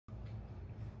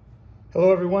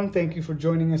Hello everyone, thank you for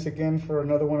joining us again for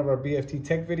another one of our BFT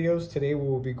tech videos. Today we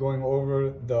will be going over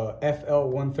the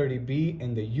FL130B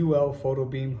and the UL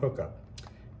Photobeam hookup.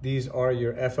 These are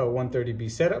your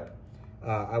FL130B setup.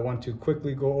 I want to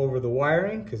quickly go over the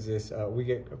wiring because we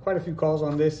get quite a few calls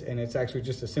on this and it's actually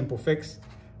just a simple fix.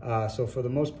 So for the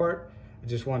most part, I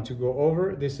just want to go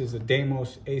over, this is a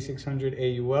Deimos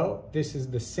A600 AUL. This is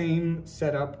the same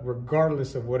setup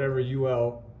regardless of whatever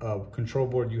UL control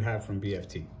board you have from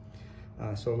BFT.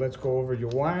 So let's go over your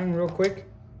wiring real quick.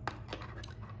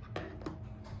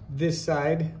 This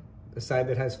side, the side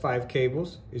that has 5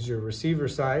 cables, is your receiver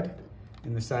side,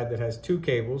 and the side that has 2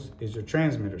 cables is your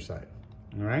transmitter side.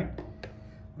 All right.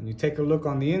 When you take a look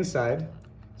on the inside,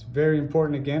 it's very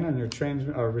important again on your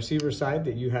receiver side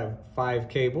that you have 5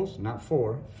 cables, not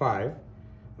 4, 5.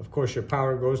 Of course, your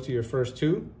power goes to your first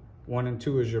 2. 1 and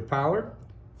 2 is your power.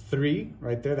 3,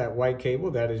 right there, that white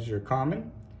cable, that is your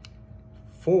common.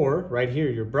 4, right here,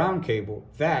 your brown cable,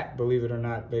 that, believe it or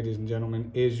not, ladies and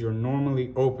gentlemen, is your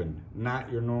normally open,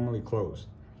 not your normally closed.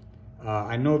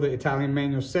 I know the Italian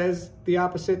manual says the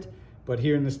opposite, but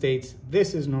here in the States,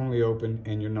 this is normally open,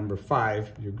 and your number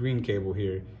 5, your green cable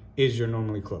here, is your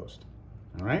normally closed.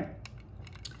 All right?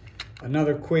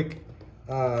 Another quick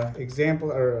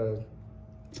example or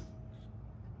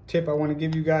tip I want to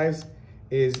give you guys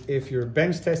is if you're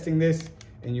bench testing this,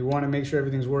 and you want to make sure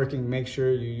everything's working, make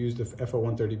sure you use the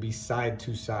FL130B side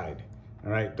to side.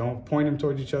 All right, don't point them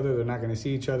towards each other. They're not going to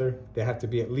see each other. They have to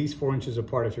be at least 4 inches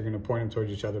apart if you're going to point them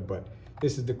towards each other, but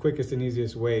this is the quickest and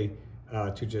easiest way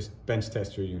to just bench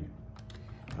test your unit.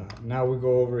 Now we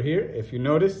go over here. If you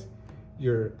notice,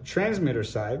 your transmitter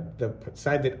side, the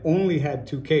side that only had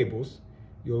 2 cables,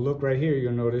 you'll look right here,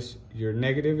 you'll notice your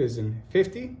negative is in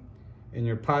 50 and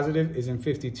your positive is in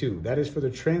 52. That is for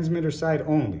the transmitter side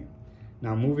only.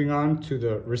 Now moving on to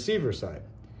the receiver side,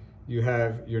 you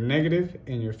have your negative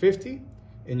in your 50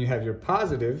 and you have your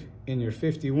positive in your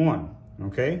 51,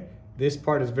 okay? This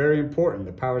part is very important.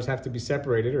 The powers have to be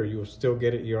separated or you'll still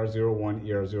get it ER01,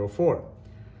 ER04.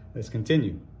 Let's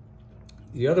continue.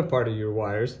 The other part of your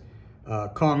wires,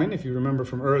 common, if you remember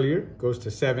from earlier, goes to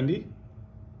 70.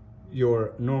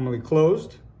 Your normally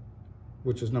closed,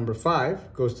 which was number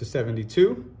 5, goes to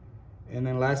 72. And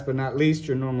then last but not least,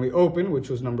 your normally open, which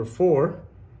was number 4,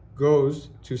 goes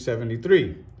to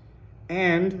 73.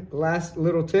 And last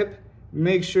little tip,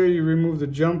 make sure you remove the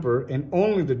jumper and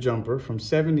only the jumper from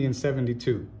 70 and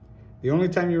 72. The only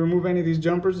time you remove any of these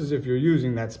jumpers is if you're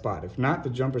using that spot. If not, the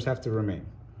jumpers have to remain.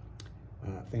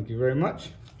 Thank you very much.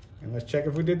 And let's check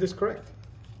if we did this correct.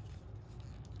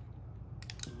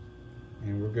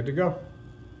 And we're good to go.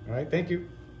 All right, thank you.